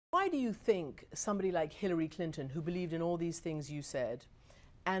Why do you think somebody like Hillary Clinton, who believed in all these things you said,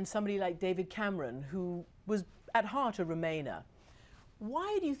 and somebody like David Cameron, who was at heart a Remainer,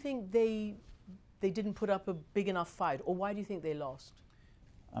 why do you think they didn't put up a big enough fight, or why do you think they lost?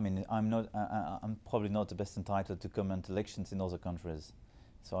 I mean, I'm probably not the best entitled to comment elections in other countries,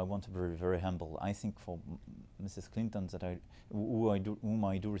 so I want to be very, very humble. I think for Mrs. Clinton, whom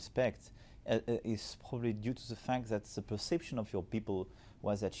I do respect, is probably due to the fact that the perception of your people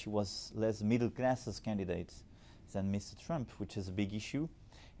was that she was less middle classes candidate than Mr. Trump, which is a big issue.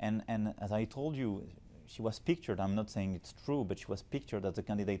 And as I told you, she was pictured, I'm not saying it's true, but she was pictured as a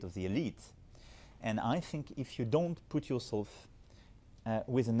candidate of the elite. And I think if you don't put yourself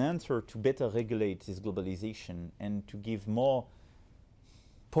with an answer to better regulate this globalization and to give more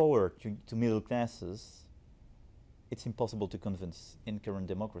power to middle classes, it's impossible to convince in current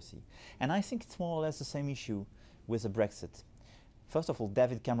democracy. And I think it's more or less the same issue with the Brexit. First of all,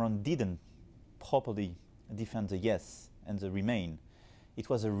 David Cameron didn't properly defend the yes and the remain. It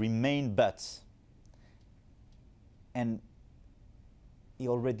was a remain but. And he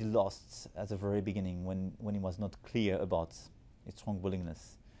already lost at the very beginning when he was not clear about its strong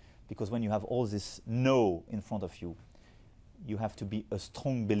willingness. Because when you have all this no in front of you, you have to be a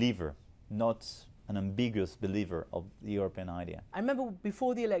strong believer, not an ambiguous believer of the European idea. I remember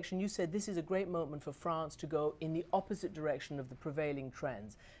before the election you said this is a great moment for France to go in the opposite direction of the prevailing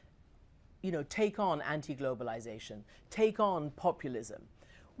trends. You know, take on anti-globalization, take on populism.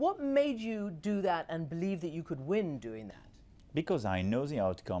 What made you do that and believe that you could win doing that? Because I know the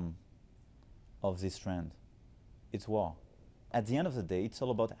outcome of this trend. It's war. At the end of the day, it's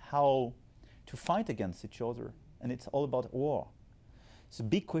all about how to fight against each other, and it's all about war. The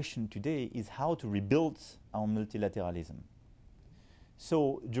big question today is how to rebuild our multilateralism.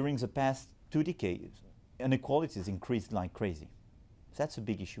 So during the past 2 decades, inequalities increased like crazy. That's a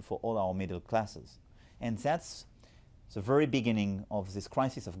big issue for all our middle classes. And that's the very beginning of this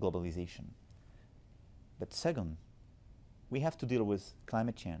crisis of globalization. But second, we have to deal with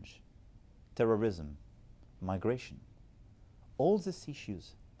climate change, terrorism, migration. All these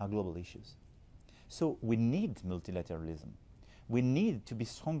issues are global issues. So we need multilateralism. We need to be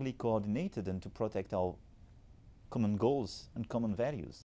strongly coordinated and to protect our common goals and common values.